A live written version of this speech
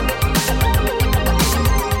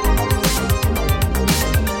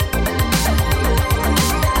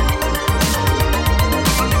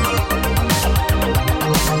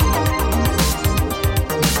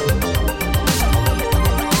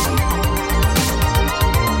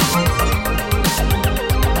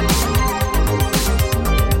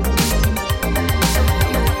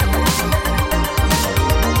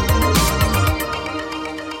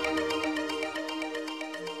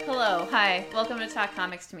Talk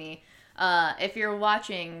Comics to me. If you're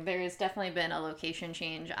watching, there's definitely been a location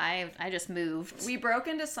change. I just moved. We broke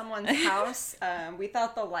into someone's house. We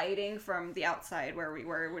thought the lighting from the outside where we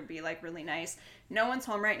were would be like really nice. No one's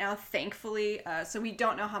home right now, thankfully. So we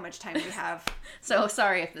don't know how much time we have. So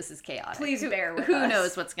sorry if this is chaotic. Please bear with us. Who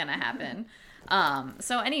knows what's gonna happen?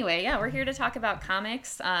 So anyway, yeah, we're here to talk about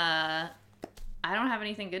comics. I don't have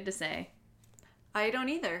anything good to say. I don't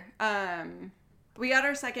either. We got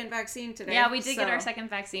our second vaccine today. Yeah, we did get our second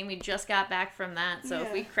vaccine. We just got back from that. So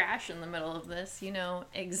if we crash in the middle of this, you know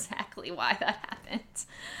exactly why that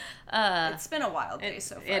happened. It's been a wild day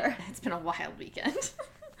so far. It's been a wild weekend.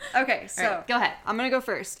 Okay, so right, go ahead. I'm going to go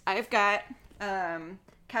first. I've got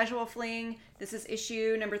Casual Fling. This is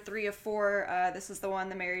issue number 3 of 4. This is the one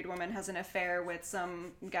the married woman has an affair with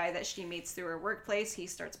some guy that she meets through her workplace. He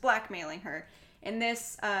starts blackmailing her. In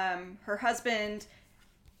this, her husband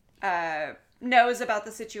knows about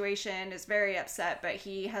the situation, is very upset, but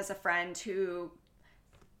he has a friend who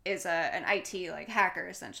is an IT like hacker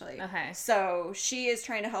essentially. Okay. So she is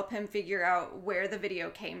trying to help him figure out where the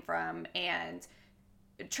video came from and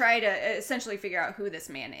try to essentially figure out who this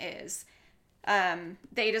man is.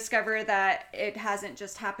 They discover that it hasn't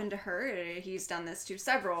just happened to her. He's done this to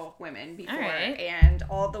several women before, and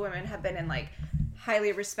all the women have been in like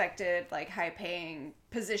highly respected, like high paying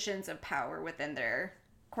positions of power within their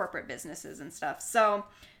corporate businesses and stuff. So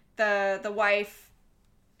the wife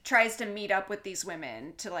tries to meet up with these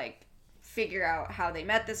women to like figure out how they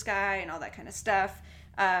met this guy and all that kind of stuff.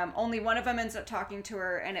 Only one of them ends up talking to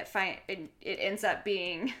her, and it ends up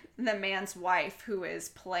being the man's wife who is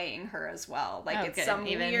playing her as well. Like it's some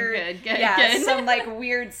weird, some like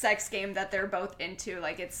weird sex game that they're both into.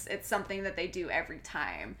 Like it's something that they do every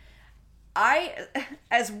time.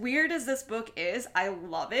 As weird as this book is, I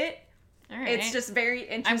love it. All right. It's just very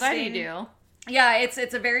interesting. I'm glad you do. Yeah, it's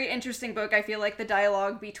a very interesting book. I feel like the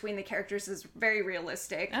dialogue between the characters is very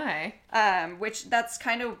realistic. Okay. Which that's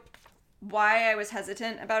kind of why I was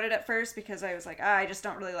hesitant about it at first, because I was like, I just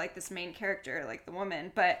don't really like this main character, like the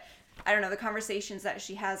woman. But I don't know, the conversations that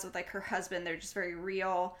she has with like her husband, they're just very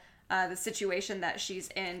real. The situation that she's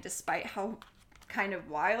in, despite how kind of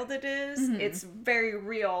wild it is, it's very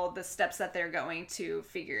real, the steps that they're going to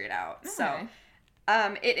figure it out. Okay. So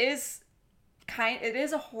it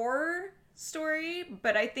is a horror story,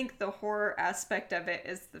 but I think the horror aspect of it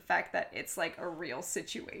is the fact that it's like a real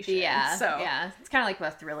situation. Yeah. So yeah, it's kind of like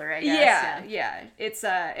a thriller, I guess. Yeah.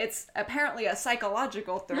 It's apparently a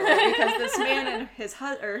psychological thriller because this man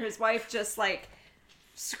and his wife just like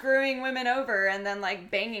screwing women over and then like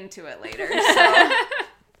banging to it later. So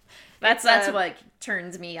that's what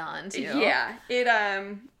turns me on too. Yeah.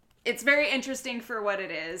 It's very interesting for what it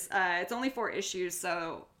is. It's only 4 issues,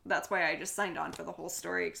 so that's why I just signed on for the whole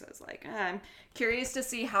story, because I was like, I'm curious to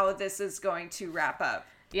see how this is going to wrap up.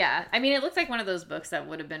 Yeah, I mean, it looks like one of those books that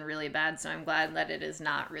would have been really bad, so I'm glad that it is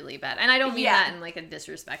not really bad. And I don't mean that in like a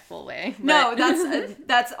disrespectful way. But... No,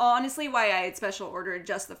 that's honestly why I had special ordered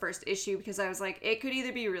just the first issue, because I was like, it could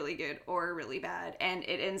either be really good or really bad, and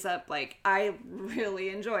it ends up like, I really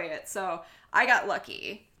enjoy it, so I got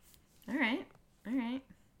lucky. All right. Do you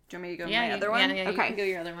want me to go my other one? Yeah, okay. You can go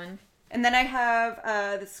your other one. And then I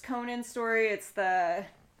have this Conan story. It's the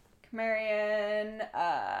Cimmerian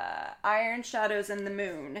Iron Shadows and the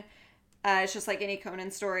Moon. It's just like any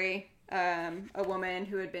Conan story. A woman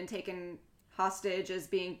who had been taken hostage is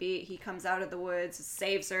being beat. He comes out of the woods,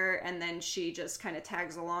 saves her, and then she just kind of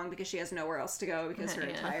tags along because she has nowhere else to go because her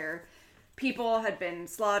entire people had been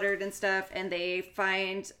slaughtered and stuff. And they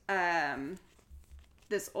find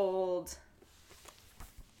this old...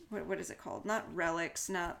 What is it called? Not relics,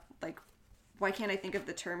 not like, why can't I think of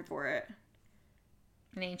the term for it?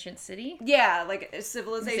 An ancient city? Yeah, like a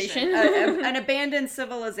civilization. An abandoned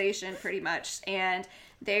civilization, pretty much. And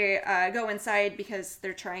they go inside because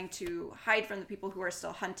they're trying to hide from the people who are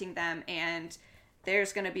still hunting them, and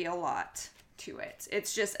there's going to be a lot to it.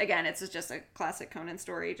 It's just a classic Conan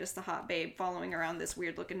story, just a hot babe following around this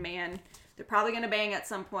weird-looking man. They're probably going to bang at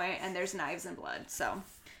some point, and there's knives and blood, so...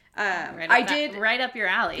 right up your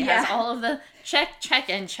alley. It has all of the check.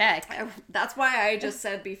 That's why I just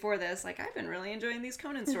said before this, like, I've been really enjoying these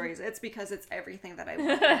Conan stories. It's because it's everything that I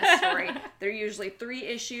love in a story. They're usually 3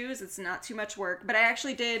 issues. It's not too much work, but I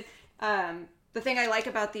actually did. The thing I like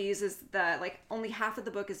about these is that like only half of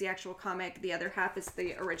the book is the actual comic. The other half is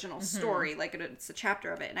the original story. Like it's a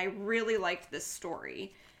chapter of it, and I really liked this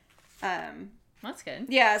story. That's good.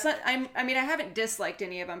 Yeah, it's not, I haven't disliked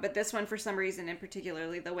any of them, but this one, for some reason, in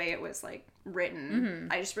particularly, the way it was, like, written,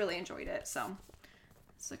 I just really enjoyed it, so.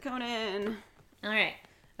 Conan. All right.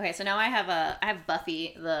 Okay, so now I have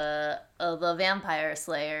Buffy, the Vampire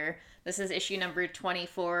Slayer, This is issue number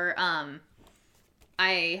 24.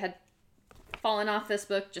 I had fallen off this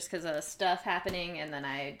book just because of stuff happening, and then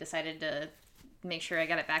I decided to make sure I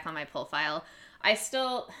got it back on my pull file.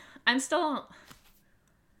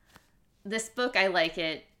 This book, I like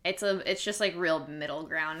it. It's just like real middle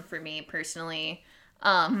ground for me personally.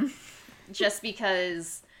 Just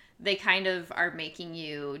because they kind of are making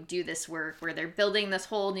you do this work where they're building this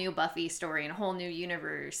whole new Buffy story and a whole new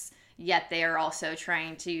universe, yet they are also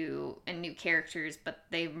trying to, and new characters, but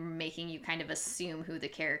they're making you kind of assume who the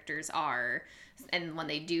characters are. And when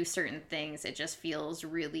they do certain things, it just feels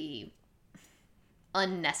really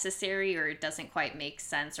unnecessary, or it doesn't quite make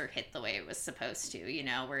sense or hit the way it was supposed to,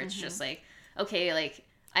 where it's just like, okay, like,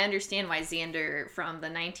 I understand why Xander from the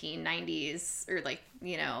 1990s, or like,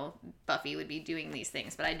 Buffy would be doing these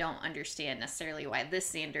things, but I don't understand necessarily why this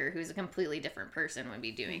Xander, who's a completely different person, would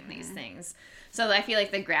be doing these things. So I feel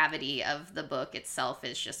like the gravity of the book itself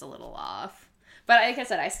is just a little off. But like I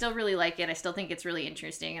said, I still really like it. I still think it's really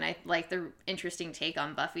interesting, and I like the interesting take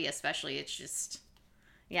on Buffy especially. It's just,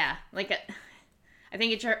 yeah, like, I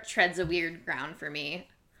think it treads a weird ground for me.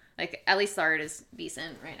 Like, at least the art is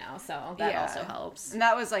decent right now, so that also helps. And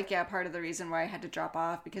that was, like, part of the reason why I had to drop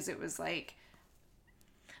off, because it was, like...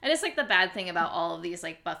 I just, like, the bad thing about all of these,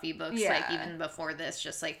 like, Buffy books, like, even before this,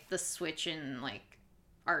 just, like, the switch in, like,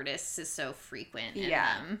 artists is so frequent in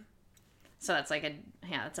them. So that's, like,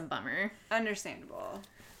 that's a bummer. Understandable.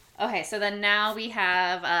 Okay, so then now we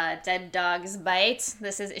have Dead Dog's Bite.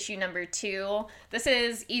 This is issue number 2. This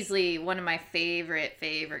is easily one of my favorite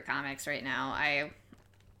comics right now.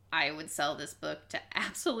 I would sell this book to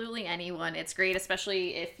absolutely anyone. It's great,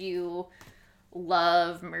 especially if you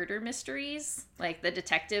love murder mysteries. Like, the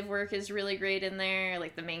detective work is really great in there.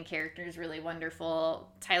 Like, the main character is really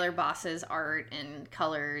wonderful. Tyler Boss's art and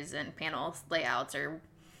colors and panel layouts are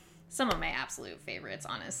some of my absolute favorites,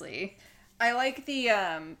 honestly. I like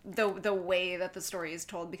the way that the story is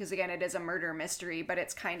told, because, again, it is a murder mystery, but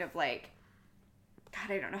it's kind of like,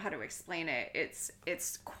 God, I don't know how to explain it.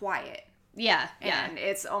 It's quiet. Yeah. And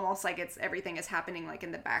it's almost like everything is happening, like,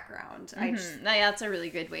 in the background. That's a really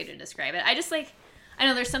good way to describe it. I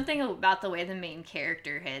know there's something about the way the main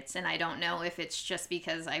character hits, and I don't know if it's just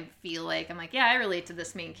because I feel like, I'm like, yeah, I relate to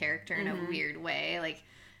this main character in a weird way, like,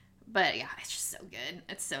 but yeah, it's just so good.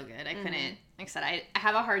 It's so good. I couldn't, like I said, I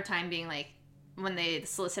have a hard time being like, when they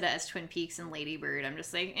solicit it as Twin Peaks and Lady Bird, I'm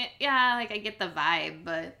just like, yeah, like, I get the vibe,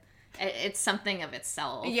 but it's something of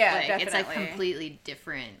itself. Yeah, like, definitely. It's like completely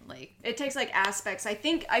different. Like, it takes like aspects. I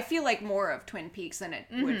feel like more of Twin Peaks than it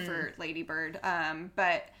would for Lady Bird.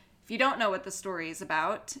 But if you don't know what the story is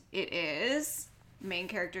about, it is main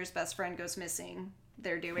character's best friend goes missing.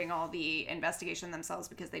 They're doing all the investigation themselves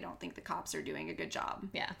because they don't think the cops are doing a good job.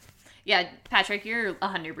 Yeah, Patrick, you're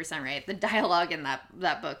 100% right. The dialogue in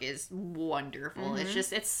that book is wonderful.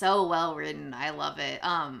 It's so well written. I love it.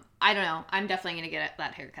 I don't know. I'm definitely going to get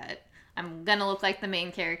that haircut. I'm going to look like the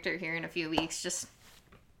main character here in a few weeks. Just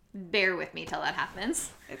bear with me till that happens.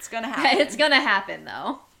 It's going to happen. It's going to happen,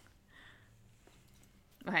 though.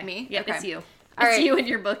 Okay. Me? Yep, okay. It's you. All it's right. you and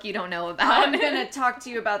your book you don't know about. I'm going to talk to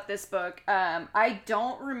you about this book. I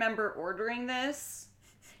don't remember ordering this.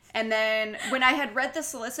 And then when I had read the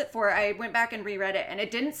solicit for it, I went back and reread it, and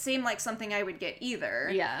it didn't seem like something I would get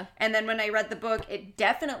either. Yeah. And then when I read the book, it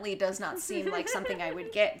definitely does not seem like something I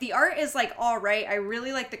would get. The art is, like, all right. I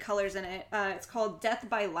really like the colors in it. It's called Death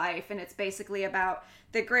by Life, and it's basically about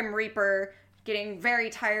the Grim Reaper getting very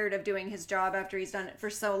tired of doing his job after he's done it for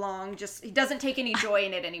so long. Just, he doesn't take any joy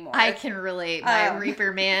in it anymore. I can relate, my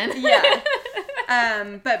Reaper man. Yeah.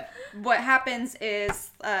 But what happens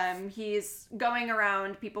is he's going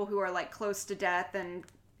around people who are, like, close to death and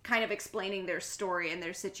kind of explaining their story and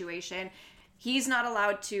their situation. He's not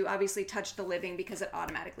allowed to obviously touch the living because it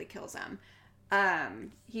automatically kills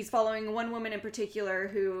them. He's following one woman in particular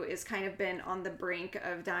who is kind of been on the brink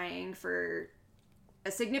of dying for a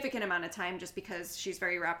significant amount of time, just because she's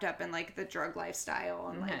very wrapped up in, like, the drug lifestyle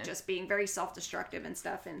and like just being very self-destructive and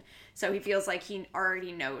stuff. And so he feels like he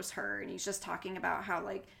already knows her, and he's just talking about how,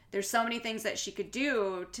 like, there's so many things that she could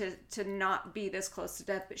do to not be this close to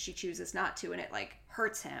death, but she chooses not to, and it, like,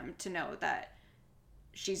 hurts him to know that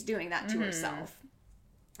she's doing that to herself.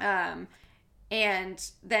 And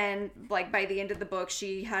then, like, by the end of the book,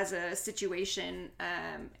 she has a situation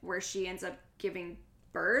where she ends up giving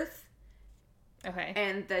birth. Okay.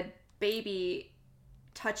 And the baby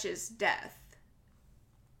touches death.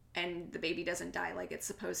 And the baby doesn't die like it's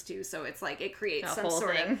supposed to. So it's like, it creates some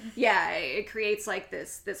sort of... Yeah, it creates, like,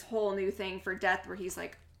 this whole new thing for Death, where he's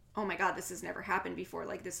like, oh my God, this has never happened before.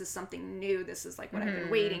 Like, this is something new. This is, like, what I've been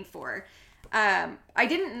waiting for. I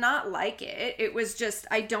didn't not like it. It was just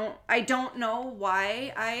I don't know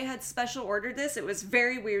why I had special ordered this. It was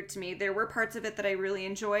very weird to me. There were parts of it that I really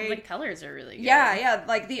enjoyed. The colors are really good. Yeah,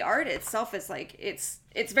 like the art itself is like it's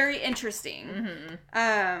very interesting.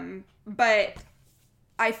 But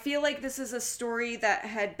I feel like this is a story that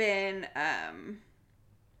had been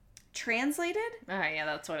translated. Oh yeah,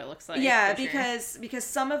 that's what it looks like. Yeah, because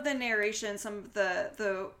some of the narration, some of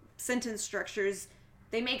the sentence structures,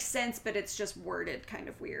 they make sense, but it's just worded kind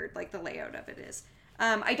of weird, like the layout of it is.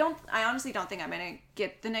 I honestly don't think I'm gonna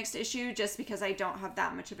get the next issue just because I don't have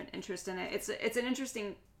that much of an interest in it. It's an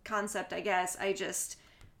interesting concept, I guess. I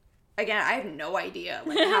have no idea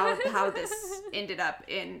like how this ended up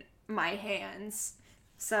in my hands.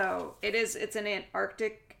 So it's an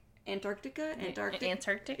Antarctic. Yeah.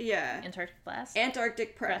 Antarctic Blast.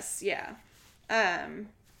 Antarctic Press. Yeah. But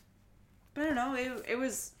I don't know. It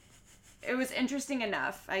was interesting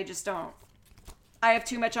enough. I have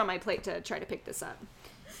too much on my plate to try to pick this up.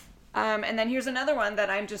 And then here's another one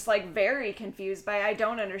that I'm just like very confused by. I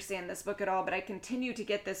don't understand this book at all, but I continue to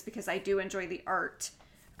get this because I do enjoy the art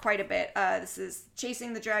quite a bit. This is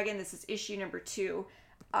Chasing the Dragon. This is issue number 2.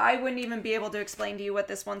 I wouldn't even be able to explain to you what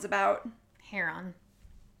this one's about. Heron.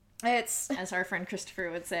 It's, as our friend Christopher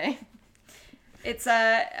would say. It's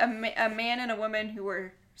a man and a woman who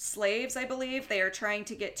were slaves, I believe. They are trying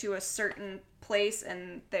to get to a certain place,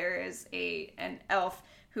 and there is an elf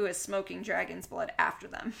who is smoking dragon's blood after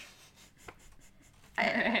them.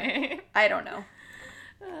 I don't know.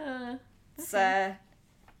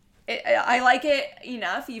 I like it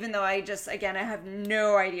enough, even though I have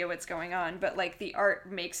no idea what's going on, but like the art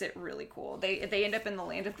makes it really cool. They end up in the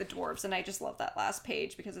land of the dwarves, and I just love that last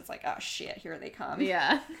page because it's like, oh shit, here they come.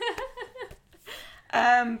 Yeah.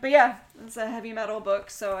 But yeah, it's a heavy metal book,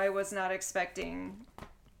 so I was not expecting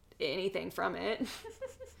anything from it.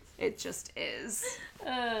 It just is.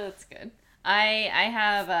 That's good. I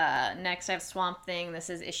have next I have Swamp Thing. This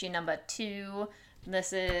is issue number 2.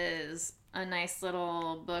 This is a nice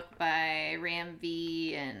little book by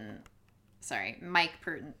Mike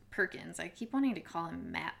Perkins. I keep wanting to call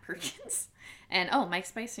him Matt Perkins. And Mike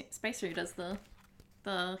Spicer does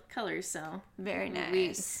the colors, so very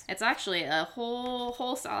nice. It's actually a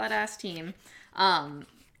whole solid ass team. I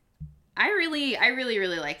really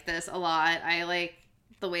like this a lot. I like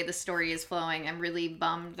the way the story is flowing. I'm really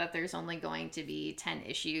bummed that there's only going to be 10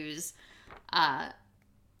 issues. I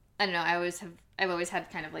don't know. I've always had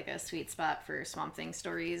kind of like a sweet spot for Swamp Thing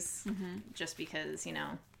stories, just because,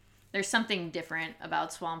 there's something different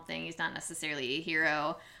about Swamp Thing. He's not necessarily a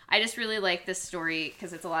hero. I just really like this story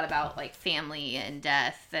because it's a lot about like family and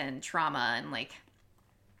death and trauma and like,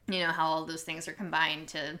 how all those things are combined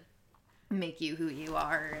to make you who you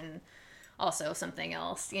are, and also something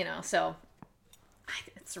else, so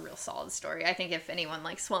it's a real solid story. I think if anyone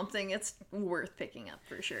likes Swamp Thing, it's worth picking up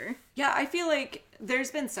for sure. Yeah, I feel like there's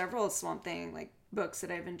been several Swamp Thing like books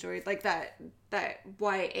that I've enjoyed, like that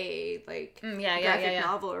YA graphic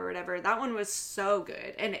novel or whatever. That one was so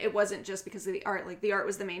good, and it wasn't just because of the art. Like the art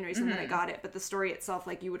was the main reason that I got it, but the story itself,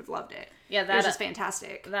 like you would have loved it. Yeah, that it was just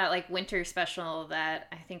fantastic. That like winter special that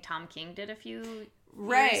I think Tom King did a few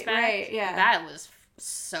years back. Right, yeah. That was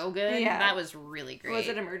so good. Yeah. That was really great. Was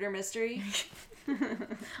it a murder mystery?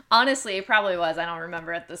 Honestly, it probably was. I don't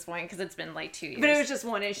remember at this point because it's been like 2 years. But it was just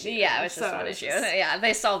one issue. Yeah, it was just one issue. Yeah,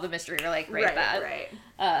 they solved the mystery. We're like, that. Right.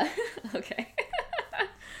 Okay.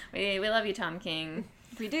 we love you, Tom King.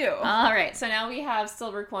 We do. All right, so now we have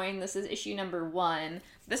Silver Coin. This is issue number 1.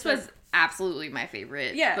 This was absolutely my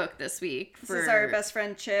favorite book this week. This is our best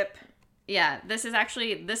friend Chip. Yeah, this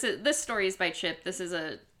story is by Chip. This is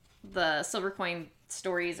the Silver Coin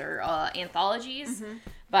stories are anthologies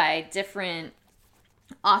by different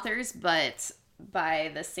authors, but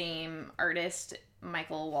by the same artist,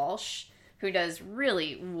 Michael Walsh, who does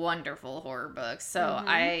really wonderful horror books. So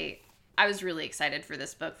I was really excited for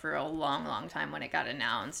this book for a long, long time when it got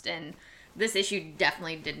announced, and this issue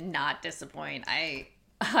definitely did not disappoint. I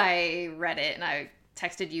read it and I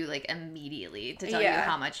texted you like immediately to tell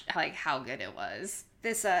you how good it was.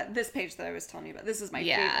 This page that I was telling you about, this is my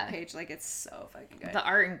favorite page. Like, it's so fucking good. The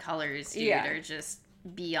art and colors, dude, are just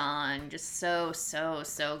beyond, just so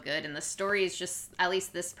good. And the story is just, at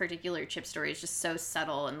least this particular Chip story is just so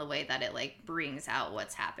subtle in the way that it like brings out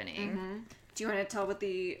what's happening. Do you want to tell what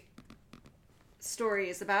the story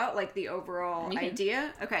is about, like the overall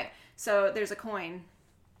idea? Okay, so there's a coin.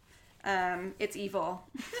 It's evil.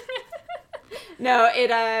 No,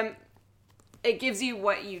 it gives you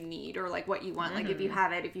what you need, or like what you want. Like if you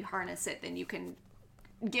have it, if you harness it, then you can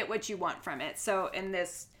get what you want from it. So in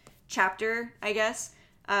this chapter, I guess,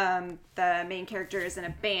 The main character is in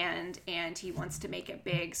a band and he wants to make it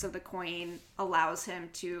big, so the coin allows him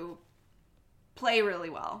to play really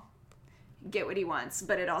well, get what he wants.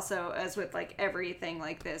 But it also, as with like everything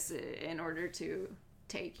like this, in order to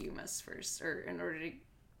take you must first, or in order to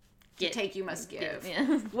take you must give.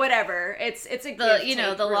 Yeah. Whatever. It's a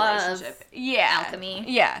the the law of yeah, alchemy.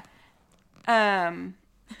 Yeah.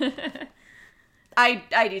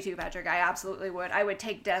 I do too, Patrick. I absolutely would. I would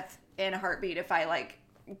take death in a heartbeat if I like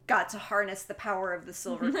got to harness the power of the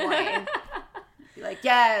silver coin. Be like,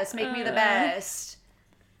 yes, make me the best.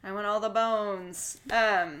 I want all the bones.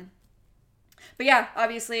 But yeah,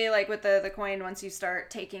 obviously, like with the coin, once you start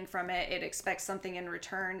taking from it, it expects something in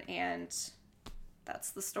return, and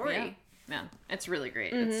that's the story. Yeah, it's really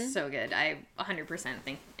great. It's so good. I 100%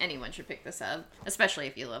 think anyone should pick this up, especially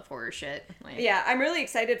if you love horror shit. Like, yeah, I'm really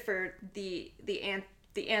excited for the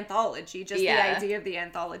anthology, just the idea of the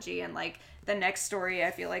anthology, and like the next story I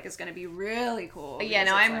feel like is going to be really cool. Yeah,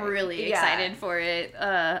 no, I'm like, really excited for it.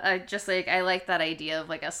 I like that idea of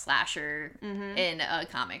like a slasher in a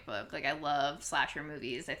comic book. Like I love slasher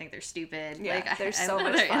movies. I think they're stupid. Yeah, like, they're so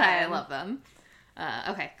much fun. I love them.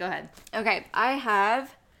 Okay, go ahead. Okay, I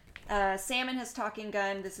have Sam and His Talking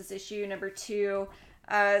Gun. This is issue number 2.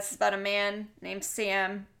 This is about a man named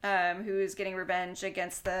Sam who's getting revenge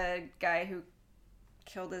against the guy who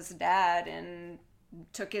killed his dad and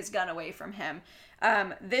took his gun away from him.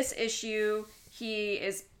 This issue, he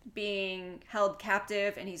is being held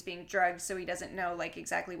captive and he's being drugged, so he doesn't know like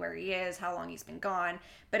exactly where he is, how long he's been gone.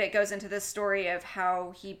 But it goes into this story of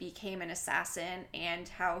how he became an assassin and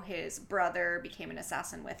how his brother became an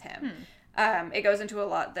assassin with him. It goes into a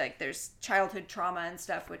lot, like there's childhood trauma and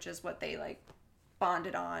stuff, which is what they like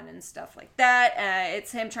bonded on and stuff like that.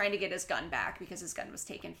 It's him trying to get his gun back because his gun was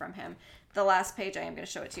taken from him. The last page, I am going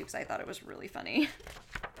to show it to you because I thought it was really funny.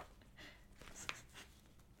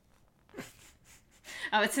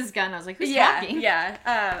 Oh, it's his gun. I was like, who's talking?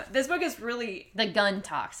 Yeah. This book is really... The gun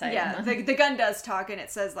talks. The gun does talk, and it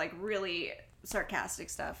says, like, really sarcastic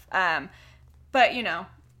stuff. But, you know,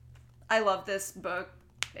 I love this book.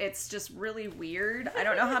 It's just really weird. I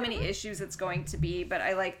don't know how many issues it's going to be, but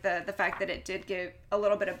I like the fact that it did give a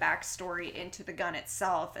little bit of backstory into the gun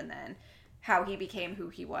itself, and then how he became who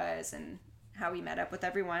he was and how he met up with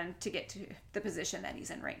everyone to get to the position that he's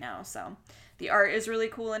in right now. So the art is really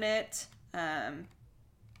cool in it. I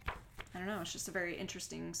don't know. It's just a very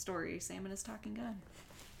interesting story. Sam and His Talking Gun.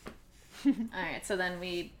 All right. So then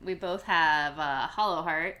we both have Hollow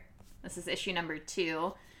Heart. This is issue number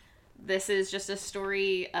 2. This is just a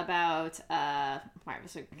story about Elle,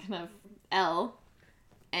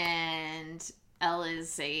 and Elle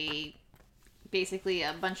is basically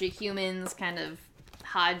a bunch of humans kind of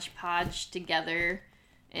hodgepodge together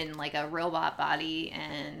in like a robot body,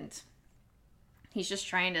 and he's just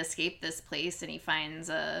trying to escape this place, and he finds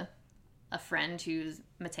a friend who's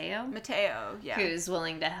Mateo, yeah, who's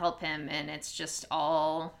willing to help him, and it's just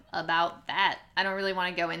all about that. I don't really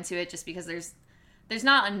want to go into it just because there's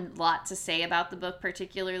not a lot to say about the book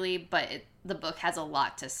particularly, but the book has a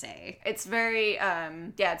lot to say. It's very,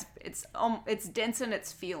 it's dense in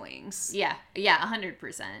its feelings. Yeah,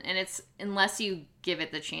 100%. And it's, unless you give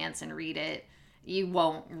it the chance and read it, you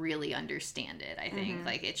won't really understand it, I think.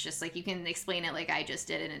 Like, it's just, like, you can explain it like I just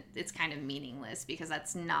did, and it's kind of meaningless, because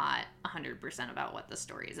that's not 100% about what the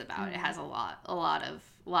story is about. It has a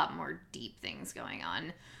lot more deep things going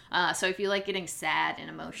on. So if you like getting sad and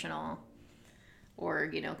emotional, or,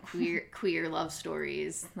 you know, queer love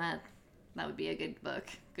stories, that would be a good book.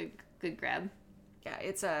 Good grab. Yeah,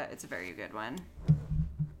 it's a very good one.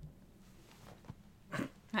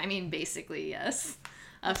 I mean, basically, yes.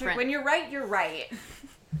 When you're right, you're right.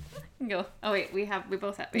 Go. Oh wait, we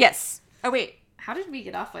both have. Wait. Yes. Oh wait. How did we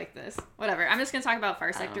get off like this? Whatever. I'm just gonna talk about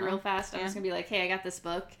Far Sector real fast. I'm just gonna be like, hey, I got this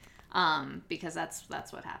book, because that's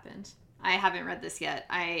what happened. I haven't read this yet.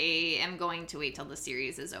 I am going to wait till the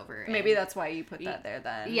series is over. Maybe that's why you put that there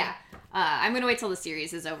then. Yeah. I'm going to wait till the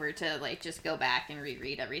series is over to, like, just go back and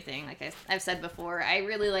reread everything. Like I've said before, I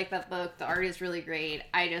really like that book. The art is really great.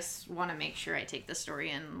 I just want to make sure I take the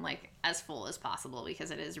story in, like, as full as possible,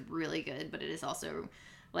 because it is really good, but it is also,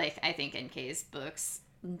 like, I think NK's books,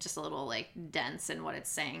 just a little, like, dense in what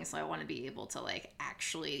it's saying, so I want to be able to, like,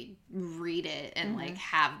 actually read it and like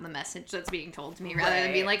have the message that's being told to me, rather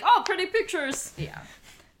than being like, oh, pretty pictures. Yeah.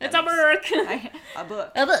 It's a book. A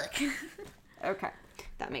book. A book. Okay.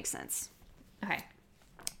 That makes sense. Okay.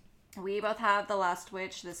 We both have The Last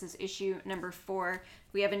Witch. This is issue number 4.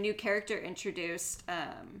 We have a new character introduced.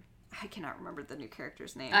 I cannot remember the new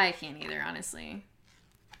character's name. I can't either, honestly.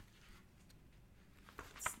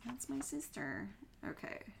 That's my sister.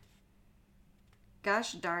 Okay.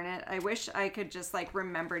 Gosh darn it. I wish I could just, like,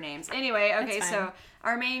 remember names. Anyway, okay, so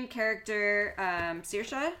our main character,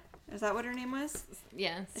 Saoirse, is that what her name was?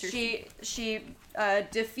 Yeah. She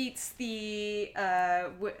defeats the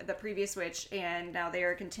previous witch, and now they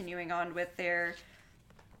are continuing on with their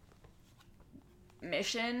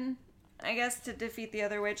mission, I guess, to defeat the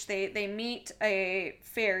other witch. They meet a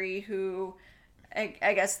fairy who...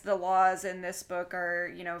 I guess the laws in this book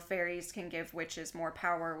are, you know, fairies can give witches more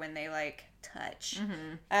power when they, like, touch.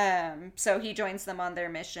 So he joins them on their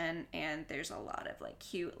mission, and there's a lot of, like,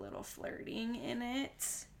 cute little flirting in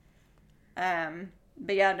it.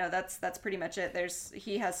 But yeah, no, that's pretty much it.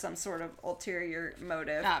 He has some sort of ulterior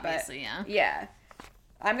motive. Obviously, but, yeah.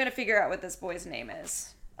 I'm gonna figure out what this boy's name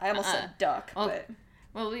is. I almost said Duck, but...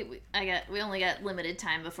 Well, we only got limited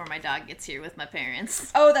time before my dog gets here with my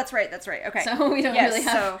parents. Oh, that's right. Okay. So we don't really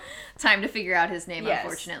have time to figure out his name,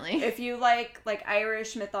 unfortunately. If you like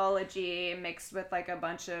Irish mythology mixed with like a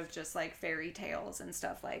bunch of just like fairy tales and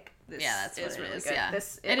stuff, like this that's is what it really is. good. Yeah.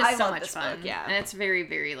 It is so much fun. Book, yeah. And it's very,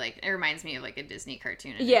 very like, it reminds me of like a Disney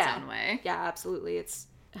cartoon in its own way. Yeah, absolutely.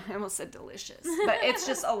 I almost said delicious, but it's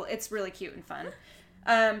just, it's really cute and fun.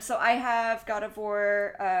 So I have God of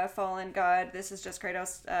War, Fallen God. This is just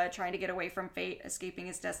Kratos trying to get away from fate, escaping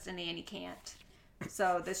his destiny, and he can't.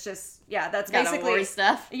 So this just, that's basically God of War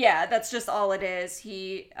stuff. Yeah, that's just all it is.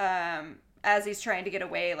 He, as he's trying to get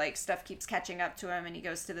away, like stuff keeps catching up to him, and he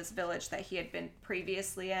goes to this village that he had been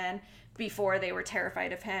previously in. Before they were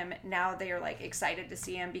terrified of him, now they are like excited to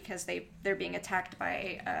see him because they're being attacked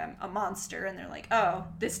by a monster, and they're like, oh,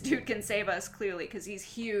 this dude can save us clearly because he's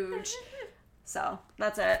huge. So,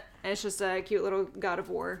 that's it. And it's just a cute little God of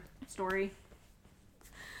War story.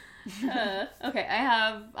 Okay, I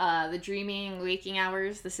have The Dreaming Waking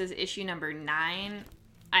Hours. This is issue number 9.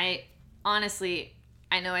 I honestly,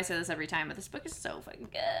 I know I say this every time, but this book is so fucking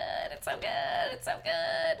good. It's so good. It's so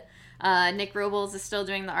good. Nick Robles is still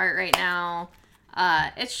doing the art right now.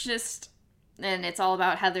 It's just, and it's all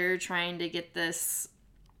about Heather trying to get this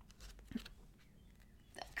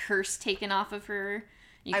curse taken off of her.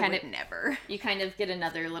 You kind of get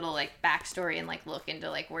another little like backstory and like look into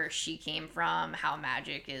like where she came from, how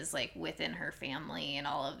magic is like within her family and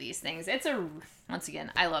all of these things. Once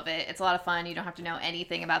again, I love it. It's a lot of fun. You don't have to know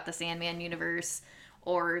anything about the Sandman universe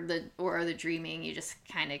or the Dreaming. You just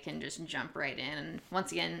kind of can just jump right in. And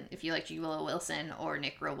once again, if you like G. Willow Wilson or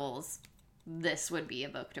Nick Robles, this would be a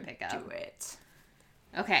book to pick up. Do it.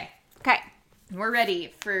 Okay. We're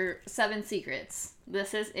ready for 7 Secrets.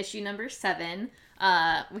 This is issue number 7.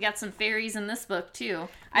 We got some fairies in this book too.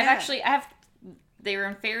 They were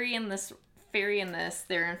in fairy in this,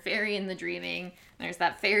 they're in fairy in The Dreaming. There's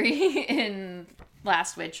that fairy in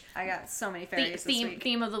Last Witch. I got so many fairies this week.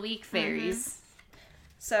 Theme of the week, fairies. Mm-hmm.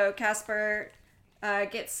 So Casper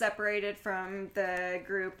gets separated from the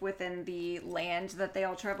group within the land that they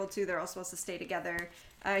all traveled to. They're all supposed to stay together.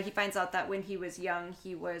 He finds out that when he was young,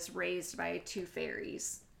 he was raised by 2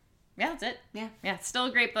 fairies. Yeah, that's it. Yeah. Still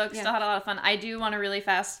a great book. Yeah. Still had a lot of fun. I do want to really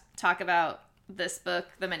fast talk about this book,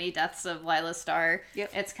 The Many Deaths of Lila Starr.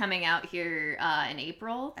 Yep. It's coming out here in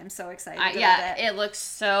April. I'm so excited about it looks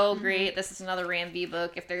so great. This is another Ram V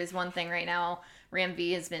book. If there's one thing right now, Ram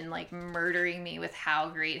V has been like murdering me with how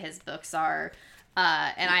great his books are.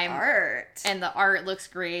 And the art looks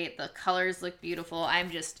great. The colors look beautiful. I'm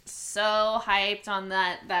just so hyped on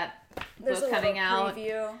that book coming out.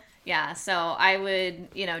 Preview. Yeah, so I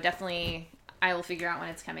would, definitely, I will figure out when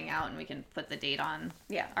it's coming out and we can put the date on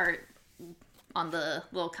on the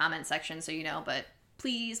little comment section so you know, but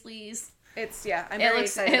please. I'm very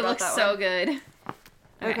excited about that one. It looks so good.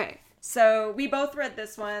 Okay, so we both read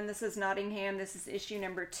this one. This is Nottingham. This is issue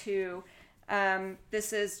number 2.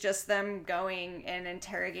 This is just them going and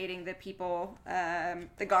interrogating the people,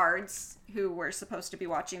 the guards who were supposed to be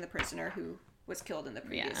watching the prisoner who was killed in the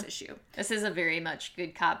previous issue. This is a very much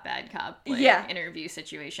good cop, bad cop interview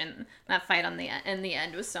situation. That fight in the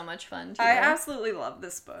end was so much fun too. I absolutely love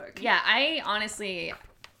this book. Yeah, I'm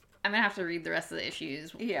gonna have to read the rest of the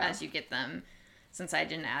issues as you get them, since I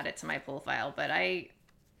didn't add it to my pull file, but I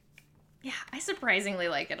surprisingly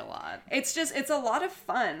like it a lot. It's a lot of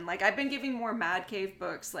fun. Like, I've been giving more Mad Cave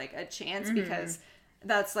books like a chance because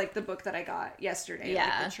that's like the book that I got yesterday,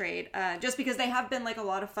 like the trade. Just because they have been like a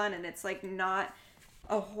lot of fun, and it's like not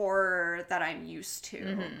a horror that I'm used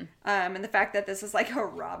to. And the fact that this is like a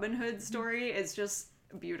Robin Hood story is just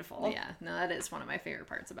beautiful. Yeah, no, that is one of my favorite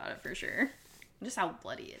parts about it for sure. Just how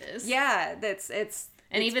bloody it is. Yeah,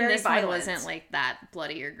 and even this one wasn't like that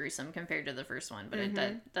bloody or gruesome compared to the first one, but it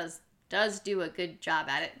does do a good job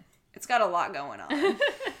at it. It's got a lot going on.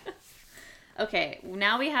 Okay,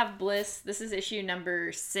 now we have Bliss. This is issue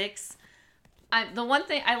number 6. The one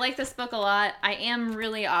thing I like this book a lot. I am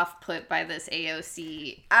really off put by this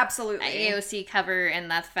Absolutely AOC cover, and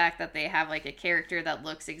that fact that they have like a character that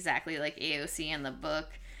looks exactly like AOC in the book.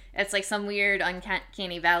 It's like some weird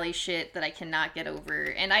uncanny valley shit that I cannot get over.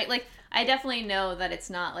 And I definitely know that it's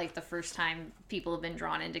not like the first time people have been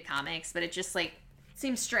drawn into comics, but it just like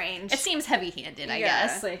seems strange. It seems heavy-handed, I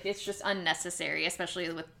guess. Like it's just unnecessary, especially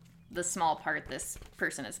with the small part this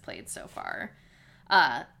person has played so far.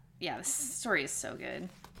 Yeah, this story is so good.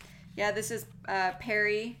 Yeah, this is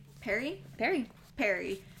Perry,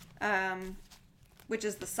 which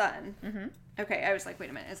is the son. Mm-hmm. Okay, I was like,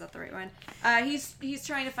 wait a minute, is that the right one? He's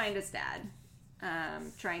trying to find his dad,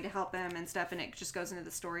 trying to help him and stuff, and it just goes into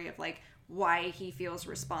the story of like why he feels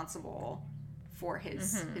responsible for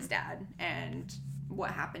his dad and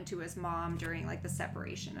what happened to his mom during like the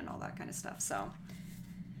separation and all that kind of stuff. So.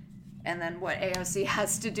 And then what AOC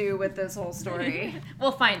has to do with this whole story.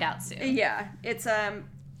 We'll find out soon. Yeah. It's,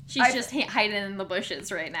 She's just hiding in the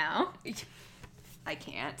bushes right now. I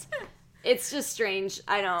can't. It's just strange.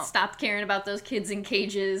 I don't... Stopped caring about those kids in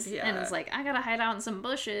cages. Yeah. And it's like, I gotta hide out in some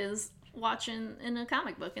bushes watching in a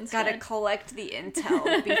comic book instead. Gotta collect the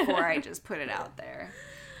intel before I just put it out there.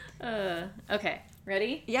 Okay.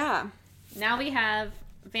 Ready? Yeah. Now we have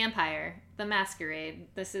Vampire, the Masquerade.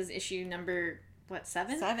 This is issue number... What,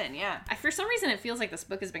 7? 7, yeah. For some reason, it feels like this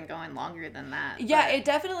book has been going longer than that. Yeah, it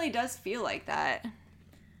definitely does feel like that.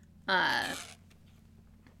 I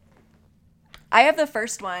have the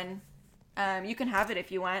first one. You can have it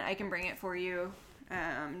if you want. I can bring it for you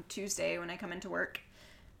Tuesday when I come into work.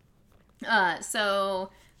 So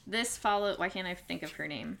this follow... Why can't I think of her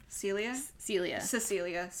name? Cecilia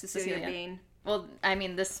Cecilia Bain. Well, I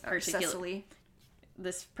mean, this particular... Cecily.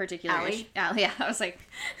 This particular Allie? Yeah, I was like,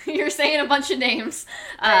 you're saying a bunch of names.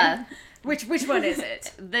 Which one is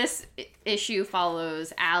it? This issue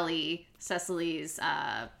follows Allie, Cecily's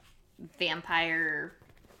vampire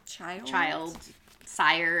child,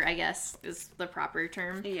 sire, I guess is the proper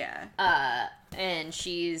term. Yeah. And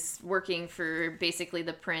she's working for basically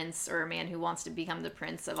the prince, or a man who wants to become the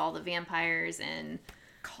prince of all the vampires, and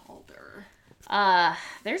Calder.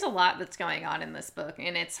 There's a lot that's going on in this book,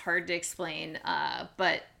 and it's hard to explain,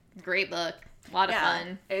 but great book. A lot of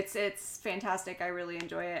fun. It's fantastic. I really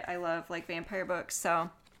enjoy it. I love, like, vampire books, so...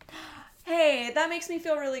 Hey, that makes me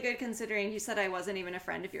feel really good considering you said I wasn't even a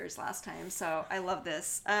friend of yours last time, so I love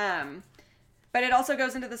this. But it also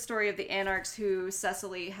goes into the story of the Anarchs who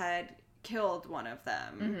Cecily had killed one of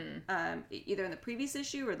them, either in the previous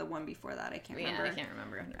issue or the one before that. I can't remember. Yeah, I can't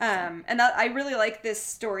remember. And that, I really like this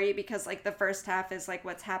story because like the first half is like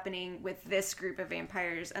what's happening with this group of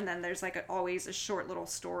vampires, and then there's like always a short little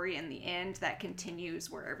story in the end that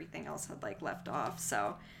continues where everything else had like left off.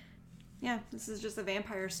 So yeah, this is just a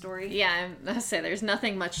vampire story. Yeah, I'm gonna say there's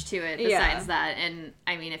nothing much to it besides that. And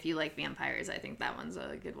I mean, if you like vampires, I think that one's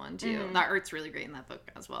a good one too. The art's really great in that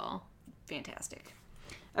book as well. Fantastic.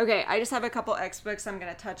 Okay, I just have a couple X books I'm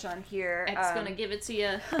going to touch on here. X going to give it to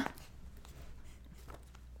you.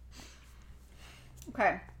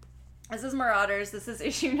 Okay. This is Marauders. This is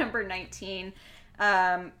issue number 19.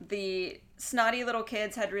 The snotty little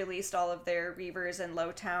kids had released all of their Reavers in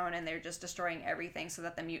Lowtown, and they're just destroying everything so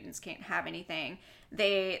that the mutants can't have anything.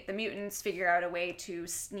 The mutants figure out a way to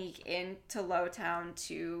sneak into Lowtown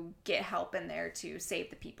to get help in there to save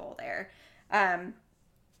the people there.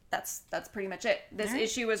 That's pretty much it. This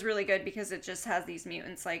issue was really good because it just has these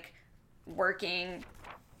mutants like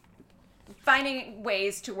finding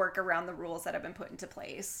ways to work around the rules that have been put into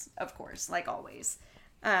place, of course, like always.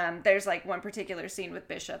 There's like one particular scene with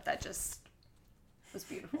Bishop that just was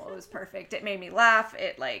beautiful. It was perfect. It made me laugh.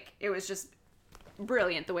 It was just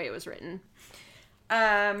brilliant the way it was written.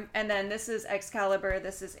 And then this is Excalibur.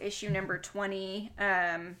 This is issue number 20.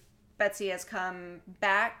 Betsy has come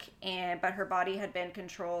back, but her body had been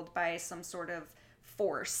controlled by some sort of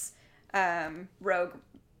force. Rogue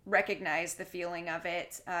recognized the feeling of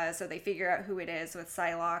it, so they figure out who it is with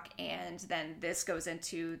Psylocke, and then this goes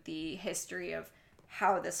into the history of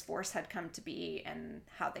how this force had come to be and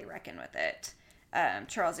how they reckon with it.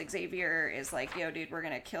 Charles Xavier is like, yo, dude, we're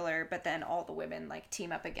gonna kill her, but then all the women like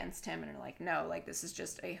team up against him and are like, no, like this is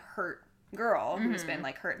just a hurt girl who's been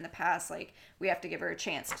like hurt in the past, like we have to give her a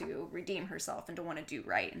chance to redeem herself and to want to do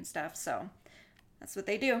right and stuff. So that's what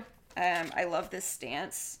they do. I love this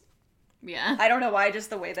stance. Yeah, I don't know why,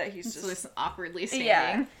 just the way that he's just awkwardly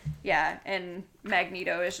standing. Yeah, and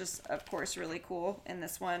Magneto is just of course really cool in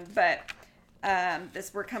this one. But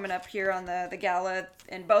we're coming up here on the gala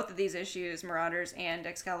in both of these issues, Marauders and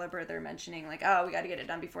Excalibur, they're mentioning like, oh, we got to get it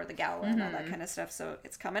done before the gala and all that kind of stuff, so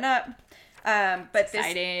it's coming up. But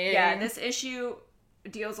exciting. This issue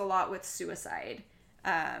deals a lot with suicide.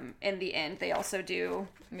 In the end, they also do.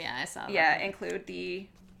 Yeah, I saw that. Yeah, include the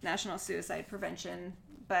National Suicide Prevention,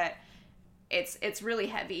 but it's really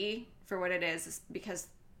heavy for what it is because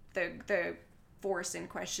the force in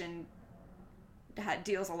question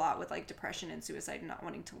deals a lot with like depression and suicide and not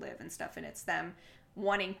wanting to live and stuff, and it's them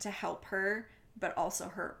wanting to help her, but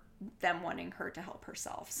also them wanting her to help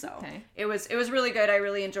herself. So it was really good. I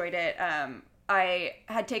really enjoyed it. I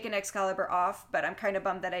had taken Excalibur off, but I'm kind of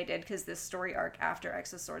bummed that I did because this story arc after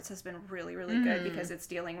X of Swords has been really, really good because it's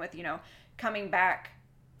dealing with, coming back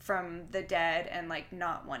from the dead and like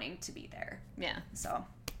not wanting to be there. Yeah. So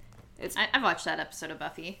I've watched that episode of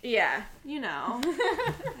Buffy. Yeah,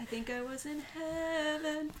 I think I was in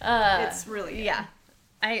heaven. It's really good. Yeah.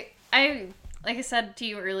 I like I said to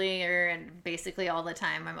you earlier, and basically all the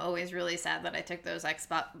time, I'm always really sad that I took those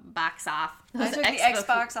Xbox off. I took the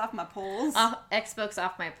Xbox off my polls. Xbox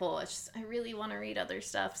off my poll. It's just, I really want to read other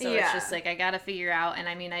stuff, so it's just like I gotta figure out. And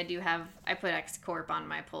I mean, I put X Corp on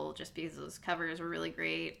my poll just because those covers were really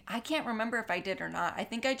great. I can't remember if I did or not. I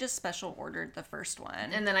think I just special ordered the first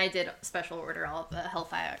one, and then I did special order all of the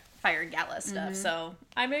Hellfire Gala stuff. So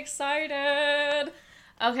I'm excited.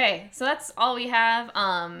 Okay, so that's all we have.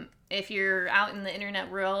 If you're out in the internet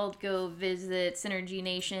world, go visit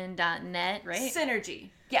synergynation.net, right?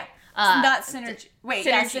 Synergy. Yeah. Not Synergy. Wait,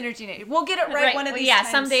 Synergy Nation. We'll get it right one of these times.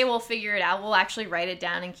 Someday we'll figure it out. We'll actually write it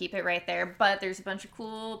down and keep it right there. But there's a bunch of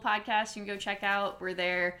cool podcasts you can go check out. We're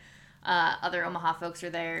there. Other Omaha folks are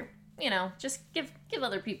there. Just give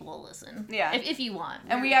other people a listen. Yeah. If you want.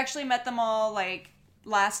 And we actually met them all,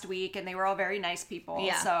 last week, and they were all very nice people.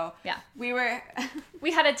 Yeah. So we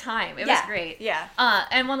had a time. It was great. Yeah.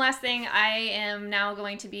 And one last thing, I am now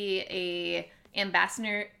going to be a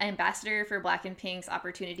ambassador for Black and Pink's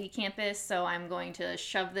Opportunity Campus. So I'm going to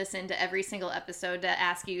shove this into every single episode to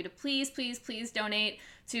ask you to please, please, please donate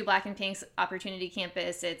to Black and Pink's Opportunity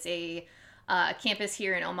Campus. It's a campus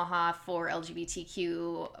here in Omaha for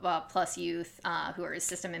LGBTQ plus youth who are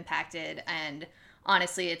system impacted, and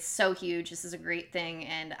honestly, it's so huge. This is a great thing,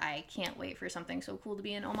 and I can't wait for something so cool to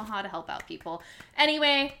be in Omaha to help out people.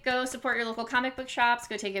 Anyway, go support your local comic book shops.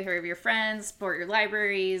 Go take care of your friends. Support your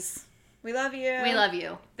libraries. We love you. We love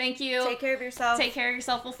you. Thank you. Take care of yourself. Take care of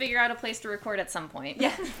yourself. We'll figure out a place to record at some point.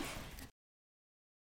 Yeah.